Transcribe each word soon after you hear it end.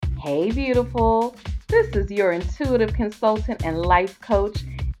Hey, beautiful. This is your intuitive consultant and life coach,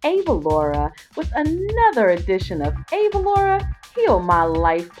 Ava Laura, with another edition of Ava Laura Heal My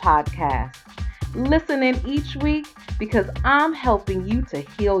Life podcast. Listen in each week because I'm helping you to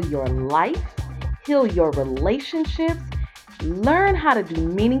heal your life, heal your relationships, learn how to do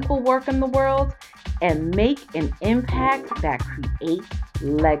meaningful work in the world, and make an impact that creates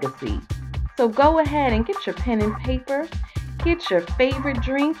legacy. So go ahead and get your pen and paper, get your favorite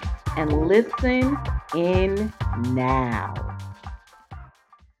drink, and listen in now.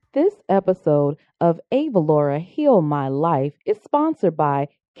 This episode of Ava Laura Heal My Life is sponsored by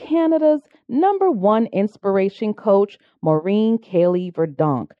Canada's #1 inspiration coach, Maureen Kaylee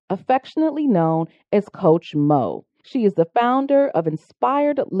Verdonk, affectionately known as Coach Mo. She is the founder of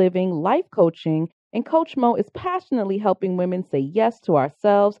Inspired Living Life Coaching, and Coach Mo is passionately helping women say yes to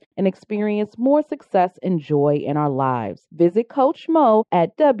ourselves and experience more success and joy in our lives. Visit Coach Mo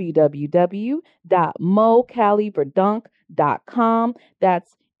at www.mocaliverdonk.com.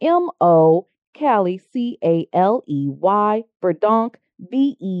 That's M-O Callie, C-A-L-E-Y, Verdonk,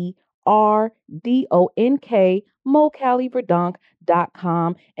 V-E-R-D-O-N-K,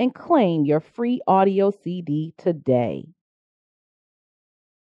 mocaliverdonk.com, and claim your free audio CD today.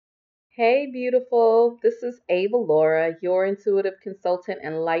 Hey, beautiful. This is Ava Laura, your intuitive consultant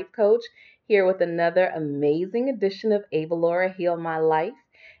and life coach, here with another amazing edition of Ava Laura Heal My Life.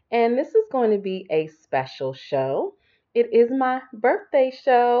 And this is going to be a special show. It is my birthday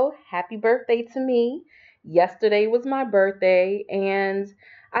show. Happy birthday to me. Yesterday was my birthday, and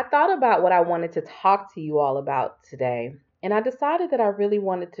I thought about what I wanted to talk to you all about today. And I decided that I really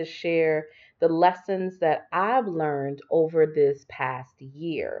wanted to share the lessons that I've learned over this past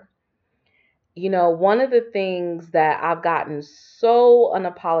year. You know, one of the things that I've gotten so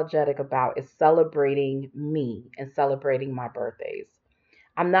unapologetic about is celebrating me and celebrating my birthdays.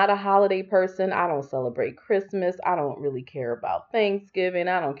 I'm not a holiday person. I don't celebrate Christmas. I don't really care about Thanksgiving.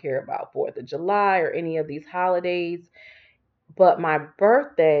 I don't care about 4th of July or any of these holidays. But my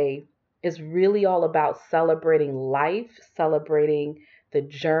birthday is really all about celebrating life, celebrating the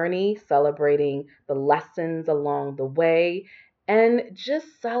journey, celebrating the lessons along the way, and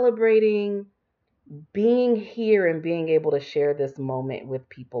just celebrating being here and being able to share this moment with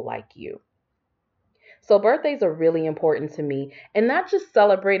people like you. So birthdays are really important to me, and not just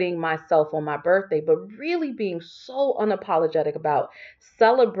celebrating myself on my birthday, but really being so unapologetic about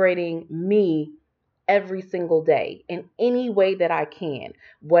celebrating me every single day in any way that I can,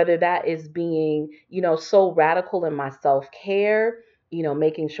 whether that is being, so radical in my self-care,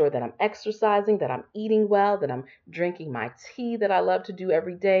 making sure that I'm exercising, that I'm eating well, that I'm drinking my tea that I love to do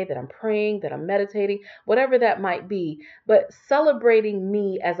every day, that I'm praying, that I'm meditating, whatever that might be, but celebrating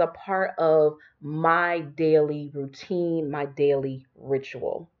me as a part of my daily routine, my daily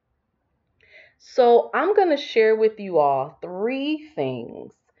ritual. So I'm going to share with you all 3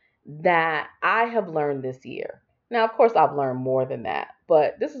 things that I have learned this year. Now, of course, I've learned more than that,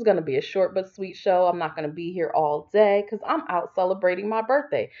 but this is going to be a short but sweet show. I'm not going to be here all day because I'm out celebrating my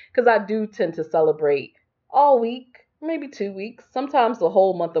birthday, because I do tend to celebrate all week, maybe 2 weeks, sometimes the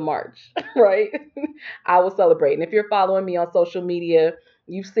whole month of March, right? I will celebrate. And if you're following me on social media,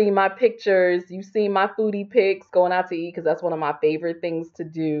 you've seen my pictures, you've seen my foodie pics, going out to eat, because that's one of my favorite things to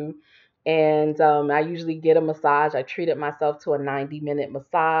do. And I usually get a massage. I treated myself to a 90-minute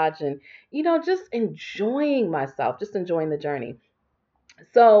massage and, just enjoying myself, just enjoying the journey.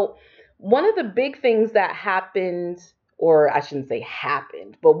 So one of the big things that happened, or I shouldn't say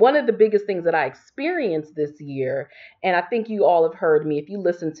happened, but one of the biggest things that I experienced this year, and I think you all have heard me, if you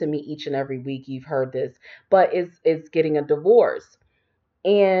listen to me each and every week, you've heard this, but is getting a divorce.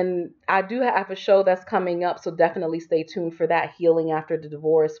 And I do have a show that's coming up, so definitely stay tuned for that, Healing After the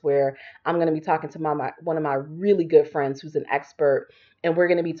Divorce, where I'm going to be talking to one of my really good friends who's an expert, and we're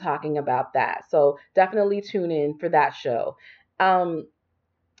going to be talking about that. So definitely tune in for that show.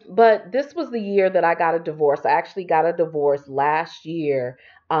 But this was the year that I got a divorce. I actually got a divorce last year,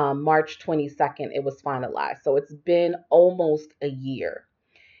 March 22nd. It was finalized. So it's been almost a year.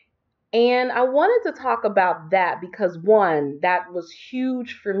 And I wanted to talk about that because, one, that was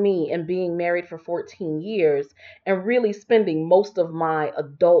huge for me in being married for 14 years and really spending most of my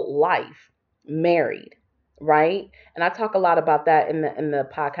adult life married, right? And I talk a lot about that in the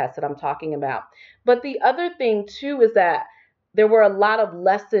podcast that I'm talking about. But the other thing too is that there were a lot of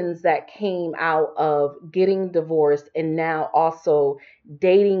lessons that came out of getting divorced and now also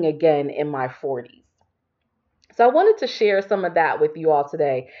dating again in my 40s. So I wanted to share some of that with you all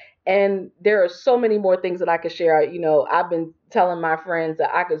today. And there are so many more things that I could share. I've been telling my friends that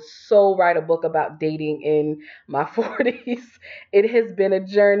I could so write a book about dating in my 40s. It has been a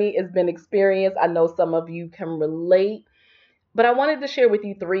journey, it's been experience. I know some of you can relate. But I wanted to share with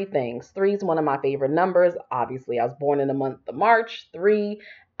you three things. Three is one of my favorite numbers. Obviously, I was born in the month of March, three.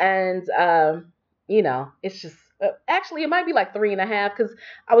 And, it's just, actually, it might be like 3.5 because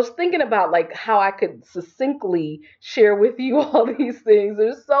I was thinking about like how I could succinctly share with you all these things.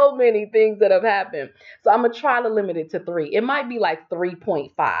 There's so many things that have happened. So I'm going to try to limit it to three. It might be like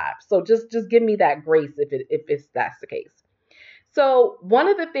 3.5. So just give me that grace if that's the case. So one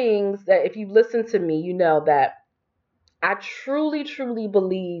of the things that if you listen to me, you know that I truly, truly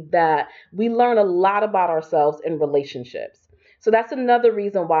believe that we learn a lot about ourselves in relationships. So that's another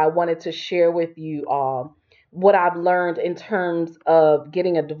reason why I wanted to share with you all what I've learned in terms of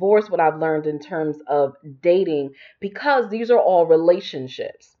getting a divorce, what I've learned in terms of dating, because these are all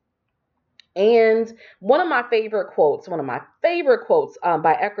relationships. And one of my favorite quotes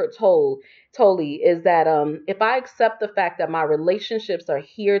by Eckhart Tolle is that if I accept the fact that my relationships are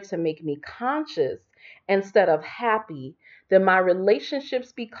here to make me conscious instead of happy, then my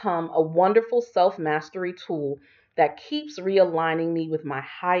relationships become a wonderful self mastery tool that keeps realigning me with my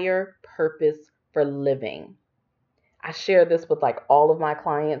higher purpose for living. I share this with like all of my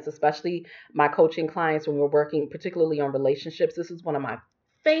clients, especially my coaching clients when we're working particularly on relationships. This is one of my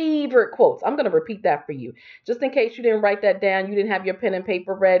favorite quotes. I'm going to repeat that for you. Just in case you didn't write that down, you didn't have your pen and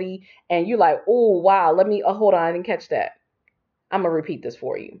paper ready, and you're like, oh, wow, hold on, I didn't catch that. I'm going to repeat this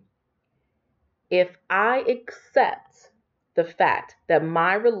for you. If I accept the fact that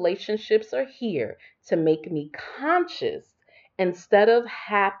my relationships are here to make me conscious instead of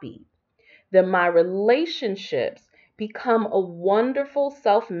happy, then my relationships become a wonderful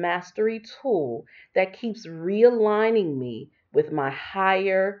self mastery tool that keeps realigning me with my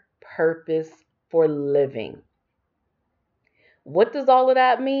higher purpose for living. What does all of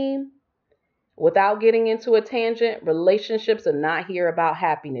that mean? Without getting into a tangent, relationships are not here about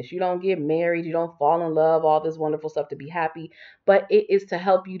happiness. You don't get married, you don't fall in love, all this wonderful stuff to be happy, but it is to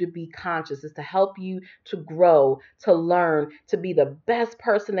help you to be conscious. It's to help you to grow, to learn, to be the best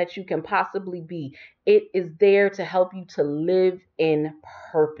person that you can possibly be. It is there to help you to live in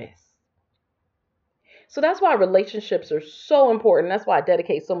purpose. So that's why relationships are so important. That's why I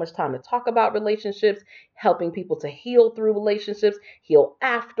dedicate so much time to talk about relationships, helping people to heal through relationships, heal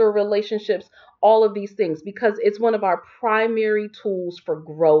after relationships, all of these things, because it's one of our primary tools for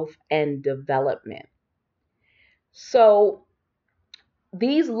growth and development. So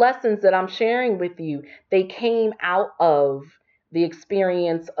these lessons that I'm sharing with you, they came out of the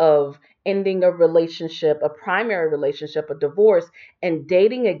experience of ending a relationship, a primary relationship, a divorce, and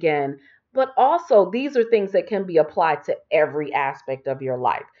dating again. But also, these are things that can be applied to every aspect of your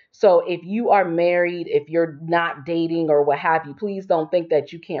life. So if you are married, if you're not dating or what have you, please don't think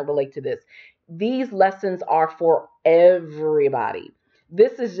that you can't relate to this. These lessons are for everybody.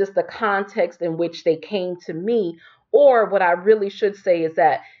 This is just the context in which they came to me, or what I really should say is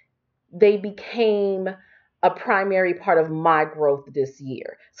that they became a primary part of my growth this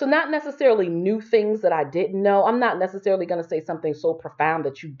year. So, not necessarily new things that I didn't know. I'm not necessarily going to say something so profound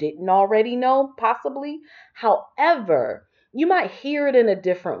that you didn't already know, possibly. However, you might hear it in a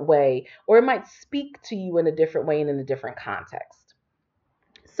different way, or it might speak to you in a different way and in a different context.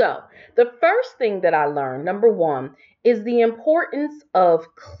 So, the first thing that I learned, number one, is the importance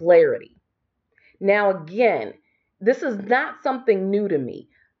of clarity. Now, again, this is not something new to me.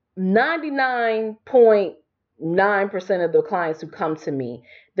 99.9% of the clients who come to me,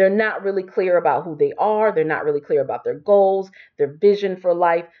 they're not really clear about who they are. They're not really clear about their goals, their vision for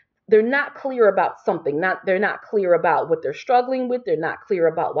life. They're not clear about something. They're not clear about what they're struggling with. They're not clear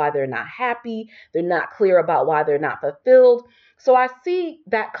about why they're not happy. They're not clear about why they're not fulfilled. So I see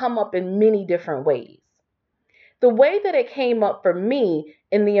that come up in many different ways. The way that it came up for me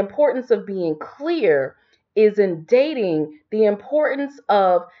in the importance of being clear is in dating, the importance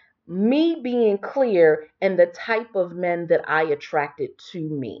of me being clear and the type of men that I attracted to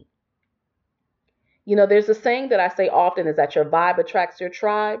me. There's a saying that I say often is that your vibe attracts your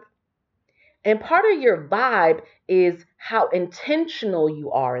tribe. And part of your vibe is how intentional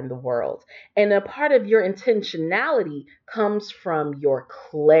you are in the world. And a part of your intentionality comes from your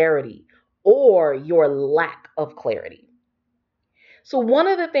clarity or your lack of clarity. So one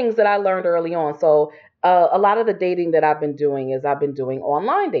of the things that I learned early on, a lot of the dating that I've been doing is I've been doing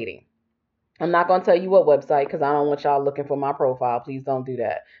online dating. I'm not going to tell you what website because I don't want y'all looking for my profile. Please don't do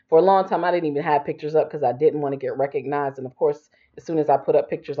that. For a long time, I didn't even have pictures up because I didn't want to get recognized. And of course, as soon as I put up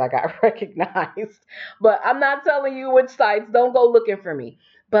pictures, I got recognized. But I'm not telling you which sites. Don't go looking for me.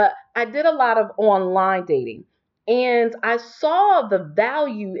 but I did a lot of online dating. And I saw the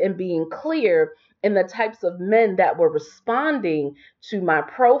value in being clear in the types of men that were responding to my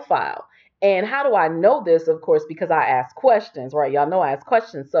profile. And how do I know this? Of course, because I ask questions, right? Y'all know I ask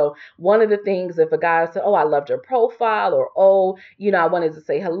questions. So one of the things, if a guy said, "Oh, I loved your profile," or "Oh, I wanted to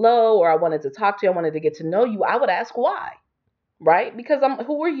say hello," or "I wanted to talk to you, I wanted to get to know you," I would ask why, right? Because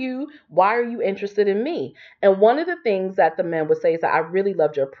who are you? Why are you interested in me? And one of the things that the men would say is that I really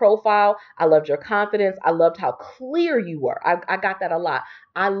loved your profile. I loved your confidence. I loved how clear you were. I got that a lot.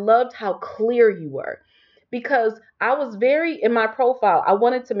 I loved how clear you were because I was very, in my profile, I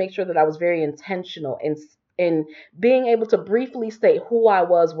wanted to make sure that I was very intentional in being able to briefly state who I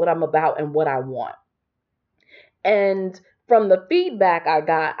was, what I'm about, and what I want. And from the feedback I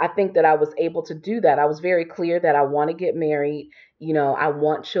got, I think that I was able to do that. I was very clear that I want to get married. I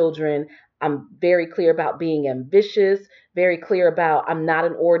want children. I'm very clear about being ambitious, very clear about I'm not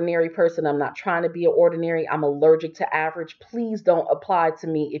an ordinary person. I'm not trying to be an ordinary. I'm allergic to average. Please don't apply to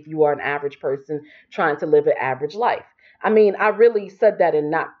me if you are an average person trying to live an average life. I mean, I really said that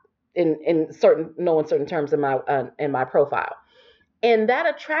in not in certain no uncertain terms in my profile. And that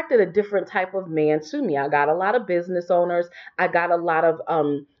attracted a different type of man to me. I got a lot of business owners. I got a lot of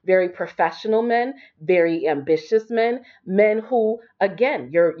very professional men, very ambitious men, men who, again,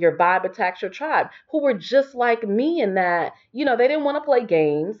 your vibe attacks your tribe, who were just like me in that, they didn't want to play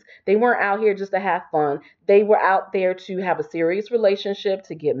games. They weren't out here just to have fun. They were out there to have a serious relationship,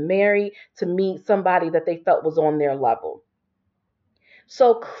 to get married, to meet somebody that they felt was on their level.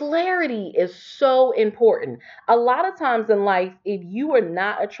 So clarity is so important. A lot of times in life, if you are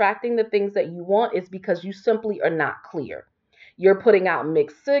not attracting the things that you want, it's because you simply are not clear. You're putting out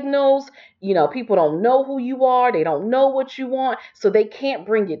mixed signals. People don't know who you are. They don't know what you want. So they can't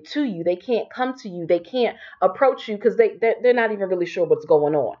bring it to you. They can't come to you. They can't approach you because they're not even really sure what's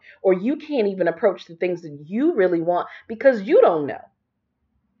going on. Or you can't even approach the things that you really want because you don't know.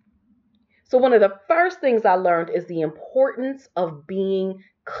 So one of the first things I learned is the importance of being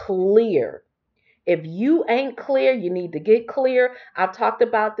clear. If you ain't clear, you need to get clear. I've talked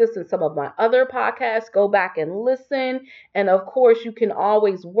about this in some of my other podcasts. Go back and listen. And of course, you can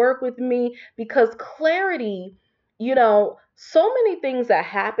always work with me because clarity, so many things that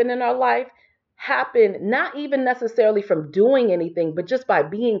happen in our life happen not even necessarily from doing anything, but just by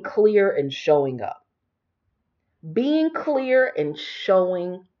being clear and showing up. Being clear and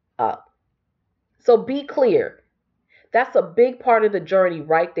showing up. So be clear. That's a big part of the journey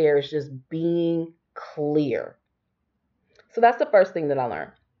right there, is just being clear. So that's the first thing that I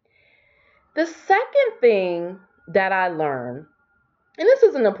learned. The second thing that I learned, and this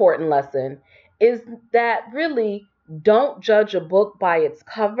is an important lesson, is that really don't judge a book by its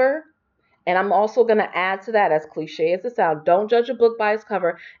cover. And I'm also going to add to that, as cliche as it sounds, don't judge a book by its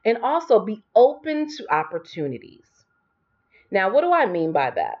cover, and also be open to opportunities. Now, what do I mean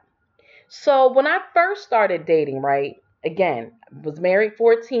by that? So when I first started dating, right, again, was married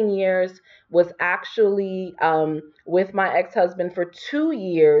 14 years, was actually with my ex-husband for 2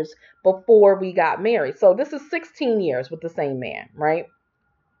 years before we got married. So this is 16 years with the same man, right?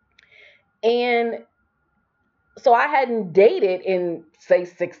 And so I hadn't dated in, say,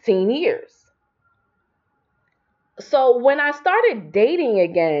 16 years. So when I started dating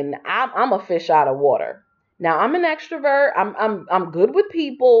again, I'm a fish out of water. Now I'm an extrovert. I'm good with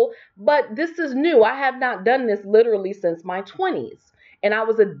people, but this is new. I have not done this literally since my 20s, and I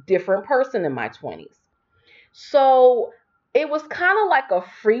was a different person in my 20s. So it was kind of like a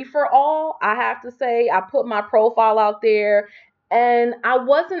free for all, I have to say. I put my profile out there and I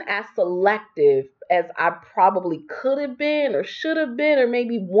wasn't as selective as I probably could have been or should have been or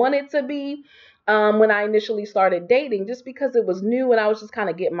maybe wanted to be when I initially started dating, just because it was new and I was just kind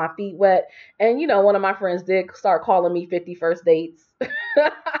of getting my feet wet. And, one of my friends did start calling me 51st dates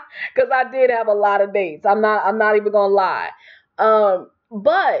because I did have a lot of dates. I'm not even going to lie.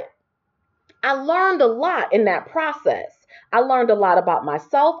 But I learned a lot in that process. I learned a lot about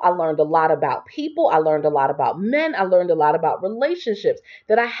myself. I learned a lot about people. I learned a lot about men. I learned a lot about relationships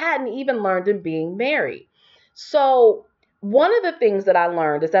that I hadn't even learned in being married. So, one of the things that I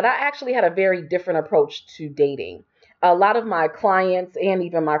learned is that I actually had a very different approach to dating. A lot of my clients and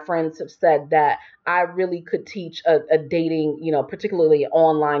even my friends have said that I really could teach a dating, particularly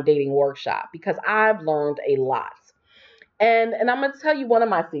online dating workshop, because I've learned a lot. And I'm going to tell you one of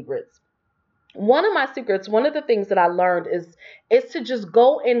my secrets. One of the things that I learned is to just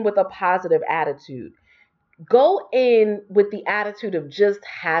go in with a positive attitude. Go in with the attitude of just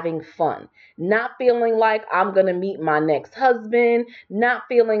having fun, not feeling like I'm going to meet my next husband, not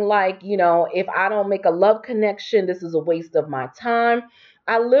feeling like, if I don't make a love connection, this is a waste of my time.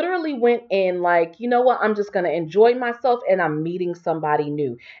 I literally went in like, you know what, I'm just going to enjoy myself and I'm meeting somebody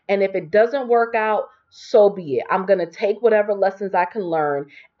new. And if it doesn't work out, so be it. I'm going to take whatever lessons I can learn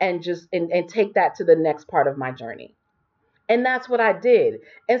and just and take that to the next part of my journey. And that's what I did.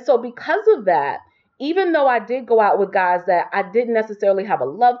 And so, because of that, even though I did go out with guys that I didn't necessarily have a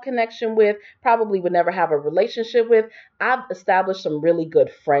love connection with, probably would never have a relationship with, I've established some really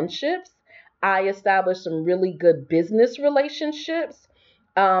good friendships. I established some really good business relationships.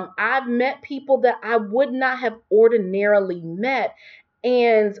 I've met people that I would not have ordinarily met.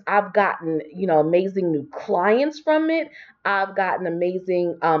 And I've gotten, amazing new clients from it. I've gotten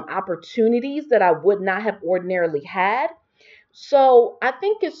amazing opportunities that I would not have ordinarily had. So I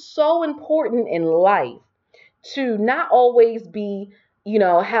think it's so important in life to not always be,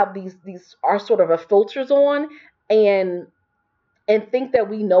 have these are sort of a filters on and think that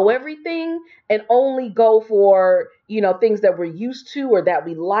we know everything and only go for, things that we're used to or that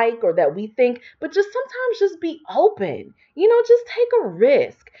we like or that we think, but just sometimes just be open, just take a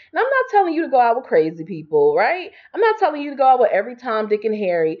risk. And I'm not telling you to go out with crazy people, right? I'm not telling you to go out with every Tom, Dick, and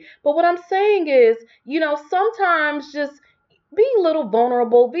Harry. But what I'm saying is, sometimes just be a little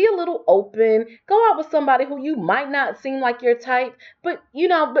vulnerable, be a little open, go out with somebody who you might not seem like your type, but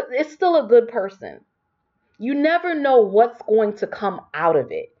it's still a good person. You never know what's going to come out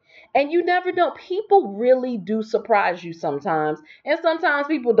of it. And you never know. People really do surprise you sometimes. And sometimes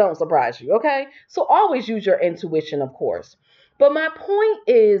people don't surprise you, okay? So always use your intuition, of course. But my point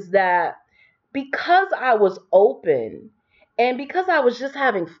is that because I was open and because I was just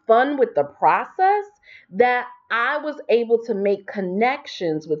having fun with the process, that I was able to make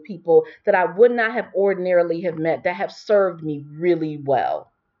connections with people that I would not have ordinarily have met that have served me really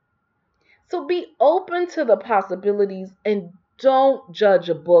well. So be open to the possibilities and don't judge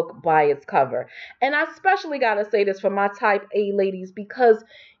a book by its cover. And I especially got to say this for my type A ladies because,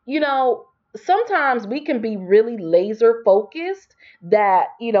 you know, sometimes we can be really laser focused that,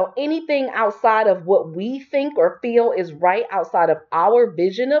 anything outside of what we think or feel is right outside of our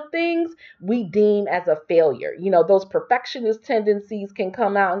vision of things, we deem as a failure. Those perfectionist tendencies can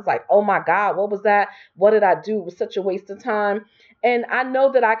come out and it's like, oh my God, what was that? What did I do? It was such a waste of time. And I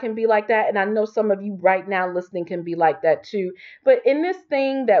know that I can be like that. And I know some of you right now listening can be like that too. But in this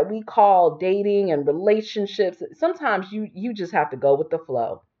thing that we call dating and relationships, sometimes you just have to go with the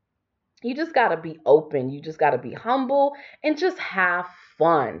flow. You just got to be open. You just got to be humble and just have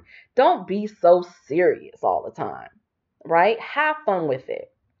fun. Don't be so serious all the time, right? Have fun with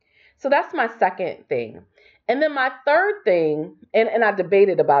it. So that's my second thing. And then my third thing, and I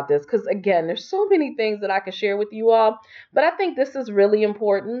debated about this because, again, there's so many things that I could share with you all, but I think this is really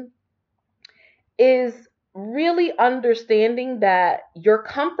important, is really understanding that your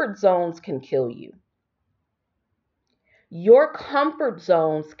comfort zones can kill you. Your comfort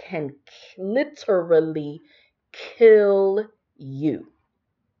zones can literally kill you.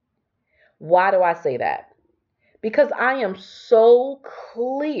 Why do I say that? Because I am so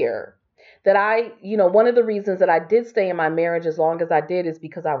clear that one of the reasons that I did stay in my marriage as long as I did is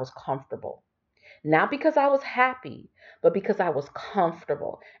because I was comfortable. Not because I was happy, but because I was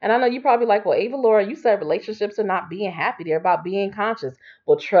comfortable. And I know you probably like, well, Ava Laura, you said relationships are not being happy. They're about being conscious.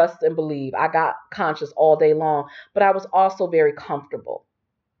 Well, trust and believe. I got conscious all day long, but I was also very comfortable.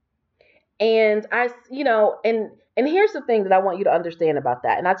 And and here's the thing that I want you to understand about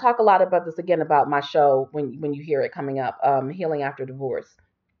that. And I talk a lot about this again about my show when you hear it coming up, Healing After Divorce.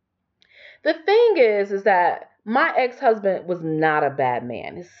 The thing is that my ex-husband was not a bad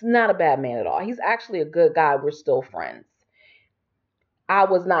man. He's not a bad man at all. He's actually a good guy. We're still friends. I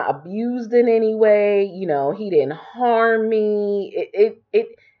was not abused in any way. He didn't harm me. It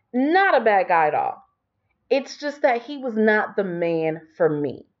not a bad guy at all. It's just that he was not the man for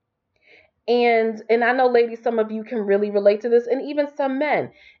me. And I know, ladies, some of you can really relate to this, and even some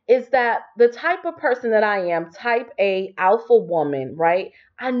men, is that the type of person that I am, type A, alpha woman, right?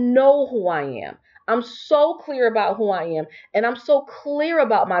 I know who I am. I'm so clear about who I am, and I'm so clear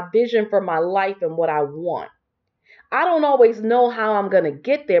about my vision for my life and what I want. I don't always know how I'm going to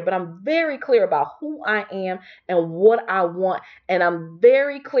get there, but I'm very clear about who I am and what I want. And I'm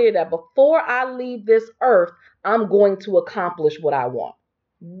very clear that before I leave this earth, I'm going to accomplish what I want.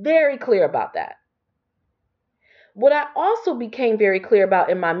 Very clear about that. What I also became very clear about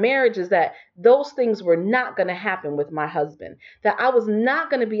in my marriage is that those things were not going to happen with my husband. That I was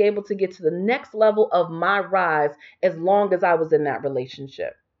not going to be able to get to the next level of my rise as long as I was in that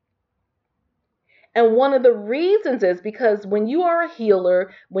relationship. And one of the reasons is because when you are a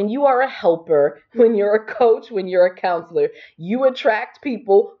healer, when you are a helper, when you're a coach, when you're a counselor, you attract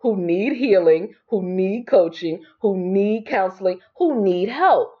people who need healing, who need coaching, who need counseling, who need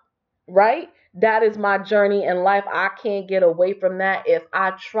help, right? That is my journey in life. I can't get away from that if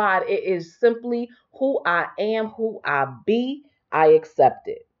I tried. It is simply who I am, who I be. I accept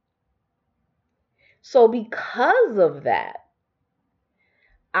it. So because of that,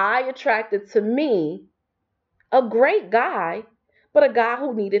 I attracted to me a great guy, but a guy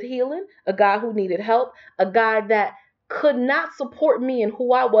who needed healing, a guy who needed help, a guy that could not support me and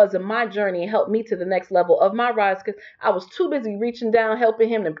who I was in my journey and help me to the next level of my rise because I was too busy reaching down, helping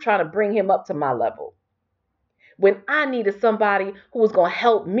him and trying to bring him up to my level. When I needed somebody who was going to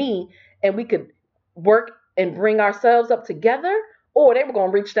help me and we could work and bring ourselves up together, or they were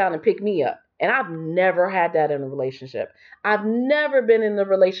going to reach down and pick me up. And I've never had that in a relationship. I've never been in a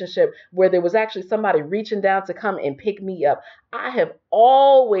relationship where there was actually somebody reaching down to come and pick me up. I have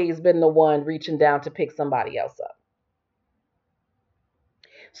always been the one reaching down to pick somebody else up.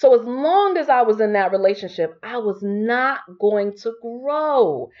 So as long as I was in that relationship, I was not going to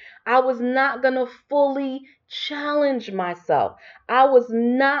grow. I was not going to fully challenge myself. I was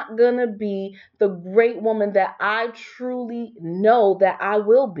not going to be the great woman that I truly know that I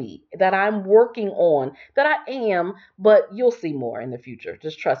will be, that I'm working on, that I am, but you'll see more in the future.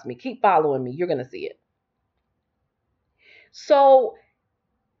 Just trust me. Keep following me. You're going to see it. So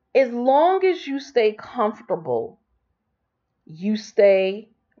as long as you stay comfortable, you stay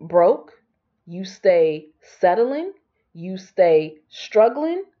broke, you stay settling, you stay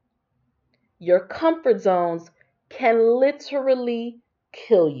struggling, your comfort zones can literally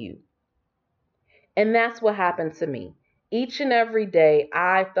kill you. And that's what happened to me. Each and every day,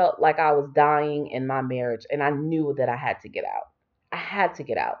 I felt like I was dying in my marriage, and I knew that I had to get out. I had to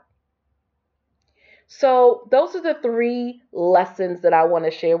get out. So, those are the 3 lessons that I want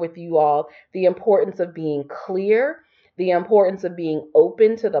to share with you all. The importance of being clear, the importance of being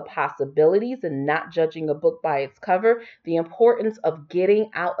open to the possibilities and not judging a book by its cover, the importance of getting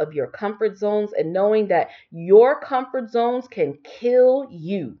out of your comfort zones and knowing that your comfort zones can kill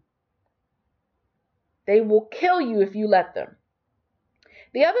you. They will kill you if you let them.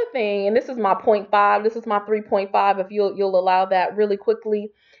 The other thing, and this is my 0.5, this is my 3.5, if you'll allow that really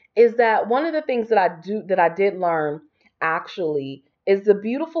quickly, is that one of the things that I did learn actually is the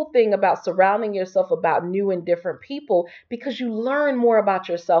beautiful thing about surrounding yourself about new and different people because you learn more about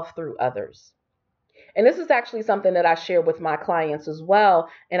yourself through others. And this is actually something that I share with my clients as well.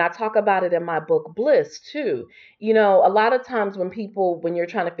 And I talk about it in my book, Bliss, too. You know, a lot of times when you're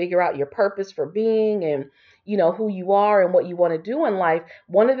trying to figure out your purpose for being and, who you are and what you want to do in life,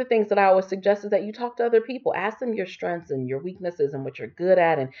 one of the things that I always suggest is that you talk to other people, ask them your strengths and your weaknesses and what you're good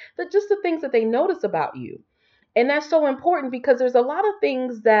at and just the things that they notice about you. And that's so important because there's a lot of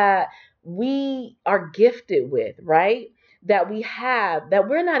things that we are gifted with, right? That we have that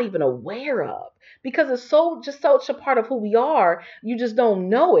we're not even aware of because it's just such a part of who we are. You just don't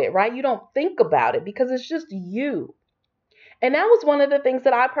know it, right? You don't think about it because it's just you. And that was one of the things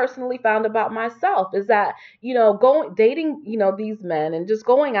that I personally found about myself is that, dating, these men and just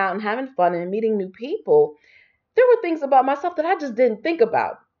going out and having fun and meeting new people, there were things about myself that I just didn't think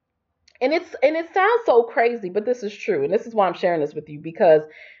about. And it sounds so crazy, but this is true. And this is why I'm sharing this with you because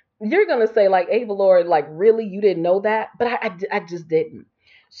you're going to say like, Ava Laura, like really, you didn't know that? But I just didn't.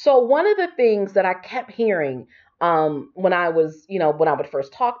 So one of the things that I kept hearing when I was, when I would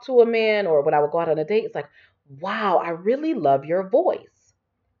first talk to a man or when I would go out on a date, it's like, wow, I really love your voice.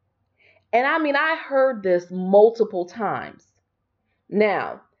 And I mean, I heard this multiple times.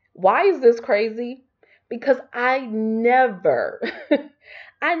 Now, why is this crazy? Because I never,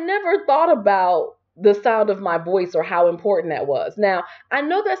 I never thought about the sound of my voice or how important that was. Now, I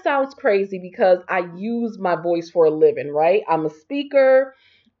know that sounds crazy because I use my voice for a living, right? I'm a speaker.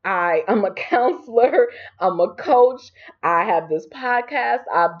 I'm a counselor. I'm a coach. I have this podcast.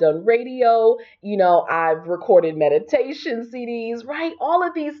 I've done radio. I've recorded meditation CDs, right? All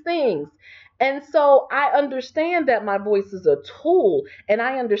of these things. And so I understand that my voice is a tool and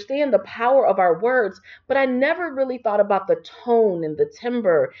I understand the power of our words, but I never really thought about the tone and the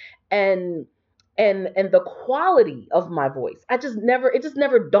timbre and and the quality of my voice. It just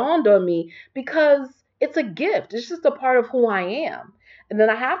never dawned on me because it's a gift. It's just a part of who I am. And then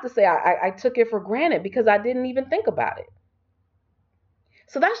I have to say I took it for granted because I didn't even think about it.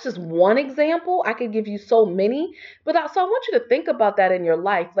 So that's just one example. I could give you so many, so I want you to think about that in your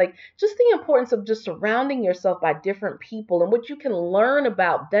life, like just the importance of just surrounding yourself by different people and what you can learn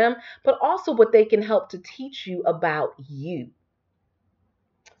about them, but also what they can help to teach you about you.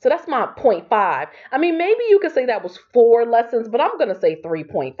 So that's my point 0.5. I mean, maybe you could say that was 4 lessons, but I'm going to say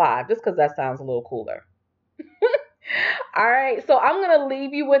 3.5 just because that sounds a little cooler. All right, so I'm going to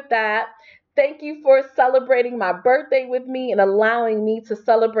leave you with that. Thank you for celebrating my birthday with me and allowing me to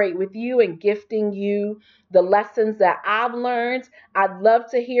celebrate with you and gifting you the lessons that I've learned. I'd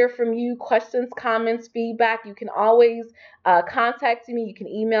love to hear from you. Questions, comments, feedback. You can always contact me. You can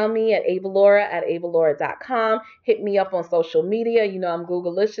email me at avalora@avalora.com. Hit me up on social media. You know I'm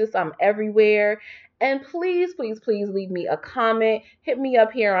Googleicious. I'm everywhere. And please, please, please leave me a comment. Hit me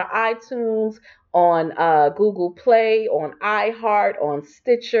up here on iTunes, on Google Play, on iHeart, on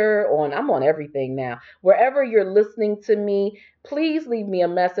Stitcher, I'm on everything now. Wherever you're listening to me, please leave me a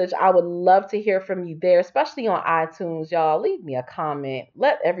message. I would love to hear from you there, especially on iTunes, y'all. Leave me a comment.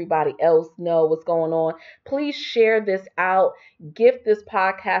 Let everybody else know what's going on. Please share this out. Gift this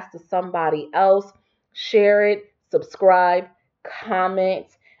podcast to somebody else. Share it, subscribe, comment.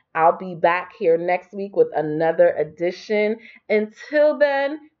 I'll be back here next week with another edition. Until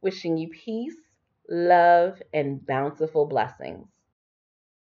then, wishing you peace, love, and bountiful blessings.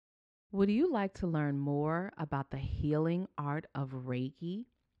 Would you like to learn more about the healing art of Reiki?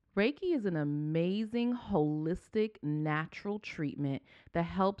 Reiki is an amazing, holistic, natural treatment that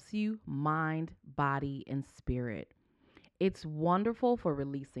helps you mind, body, and spirit. It's wonderful for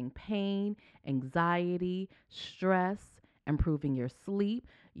releasing pain, anxiety, stress, improving your sleep,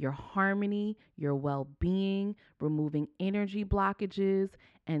 your harmony, your well-being, removing energy blockages,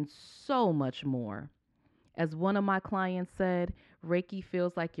 and so much more. As one of my clients said, Reiki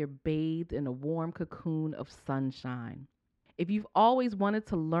feels like you're bathed in a warm cocoon of sunshine. If you've always wanted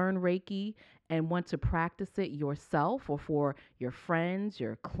to learn Reiki and want to practice it yourself or for your friends,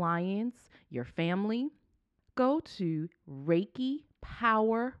 your clients, your family, go to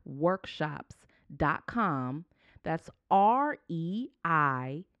ReikiPowerWorkshops.com. That's REIKI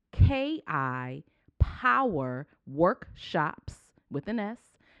Power Workshops with an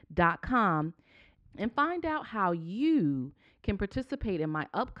S.com and find out how you can participate in my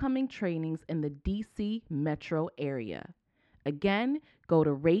upcoming trainings in the DC metro area. Again, go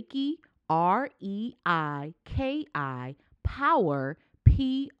to Reiki, REIKI Power,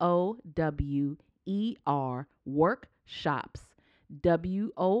 POWER Workshops,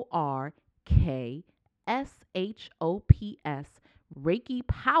 WORKSHOPS,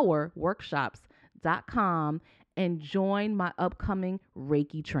 ReikiPowerWorkshops.com, and join my upcoming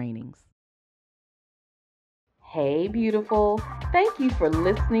Reiki trainings. Hey, beautiful. Thank you for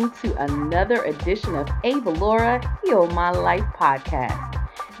listening to another edition of Ava Laura Heal My Life podcast.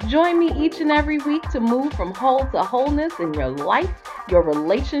 Join me each and every week to move from whole to wholeness in your life, your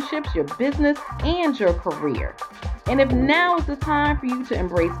relationships, your business, and your career. And if now is the time for you to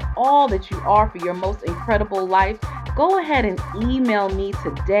embrace all that you are for your most incredible life, go ahead and email me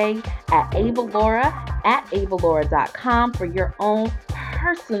today at avalora@avalora.com for your own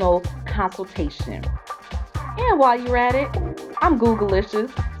personal consultation. And while you're at it, I'm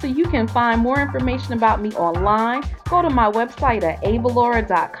Googleicious, so you can find more information about me online. Go to my website at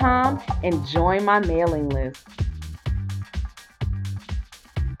avalora.com and join my mailing list.